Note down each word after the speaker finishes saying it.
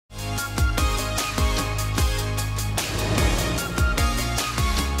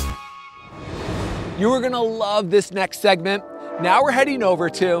You are gonna love this next segment. Now we're heading over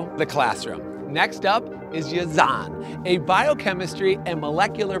to the classroom. Next up is Yazan, a biochemistry and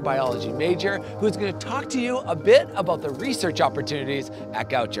molecular biology major who's going to talk to you a bit about the research opportunities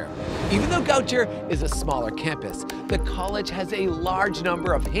at Goucher. Even though Goucher is a smaller campus, the college has a large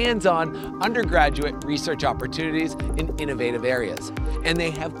number of hands-on undergraduate research opportunities in innovative areas, and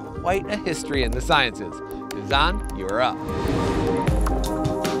they have quite a history in the sciences. Yazan, you are up.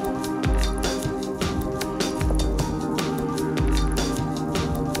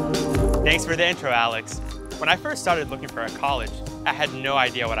 Thanks for the intro, Alex. When I first started looking for a college, I had no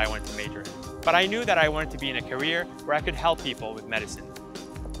idea what I wanted to major in. But I knew that I wanted to be in a career where I could help people with medicine.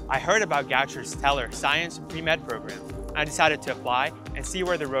 I heard about Goucher's stellar science pre-med program, and I decided to apply and see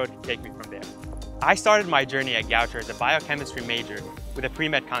where the road could take me from there. I started my journey at Goucher as a biochemistry major with a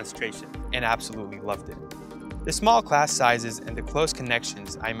pre-med concentration, and absolutely loved it. The small class sizes and the close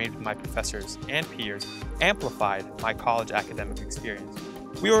connections I made with my professors and peers amplified my college academic experience.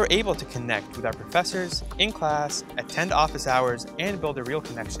 We were able to connect with our professors in class, attend office hours, and build a real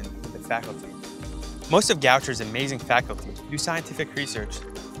connection with the faculty. Most of Goucher's amazing faculty do scientific research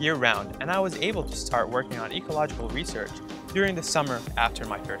year-round, and I was able to start working on ecological research during the summer after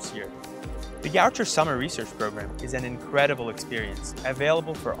my first year. The Goucher Summer Research Program is an incredible experience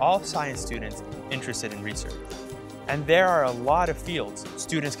available for all science students interested in research. And there are a lot of fields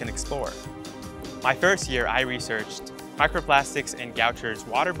students can explore. My first year, I researched microplastics in Goucher's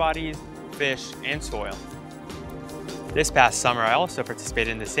water bodies, fish, and soil. This past summer, I also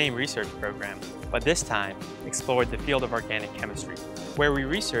participated in the same research program, but this time explored the field of organic chemistry, where we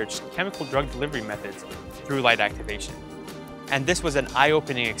researched chemical drug delivery methods through light activation. And this was an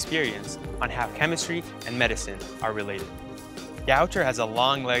eye-opening experience on how chemistry and medicine are related. Goucher has a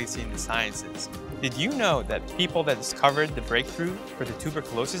long legacy in the sciences. Did you know that people that discovered the breakthrough for the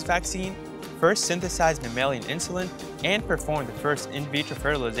tuberculosis vaccine first synthesized mammalian insulin, and performed the first in vitro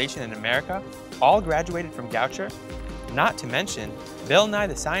fertilization in America, all graduated from Goucher? Not to mention, Bill Nye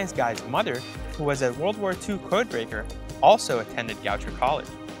the Science Guy's mother, who was a World War II codebreaker, also attended Goucher College.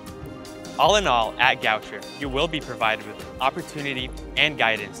 All in all, at Goucher, you will be provided with opportunity and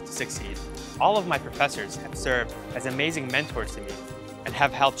guidance to succeed. All of my professors have served as amazing mentors to me and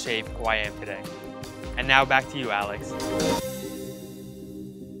have helped shape who I am today. And now back to you, Alex.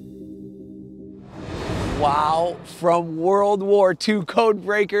 Wow, from World War II code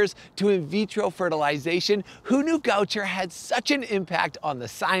breakers to in vitro fertilization, who knew Goucher had such an impact on the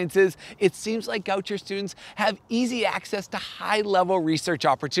sciences? It seems like Goucher students have easy access to high-level research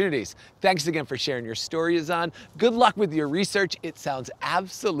opportunities. Thanks again for sharing your story, Yazan. Good luck with your research. It sounds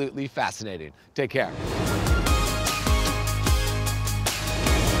absolutely fascinating. Take care.